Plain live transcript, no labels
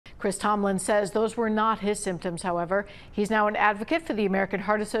Chris Tomlin says those were not his symptoms, however. He's now an advocate for the American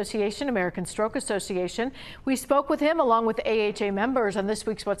Heart Association, American Stroke Association. We spoke with him along with AHA members on this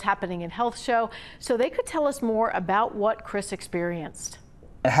week's What's Happening in Health show, so they could tell us more about what Chris experienced.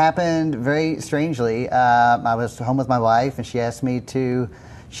 It happened very strangely. I was home with my wife and she asked me to,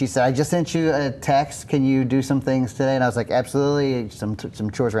 she said, I just sent you a text, can you do some things today? And I was like, absolutely, some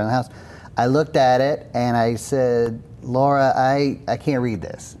chores around the house. I looked at it and I said, Laura, I can't read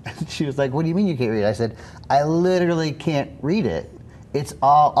this. She was like, what do you mean you can't read it? I said, I literally can't read it. It's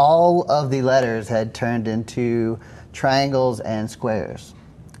all of the letters had turned into triangles and squares.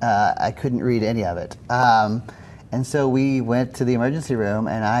 I couldn't read any of it. And so we went to the emergency room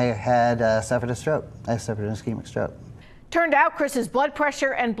and I had suffered a stroke. I suffered an ischemic stroke. Turned out Chris's blood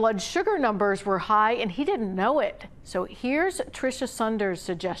pressure and blood sugar numbers were high and he didn't know it. So here's Tricia Sunder's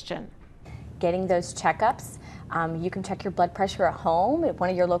suggestion. Getting those checkups. You can check your blood pressure at home at one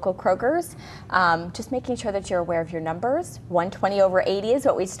of your local Krogers. Just making sure that you're aware of your numbers. 120/80 is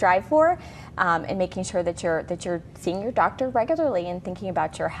what we strive for, and making sure that you're seeing your doctor regularly and thinking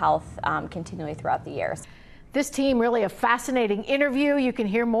about your health continually throughout the years. This team, really a fascinating interview. You can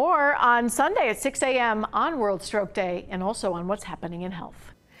hear more on Sunday at 6 a.m. on World Stroke Day and also on What's Happening in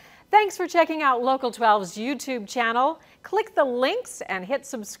Health. Thanks for checking out Local 12's YouTube channel. Click the links and hit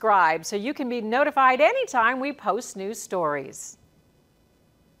subscribe so you can be notified anytime we post new stories.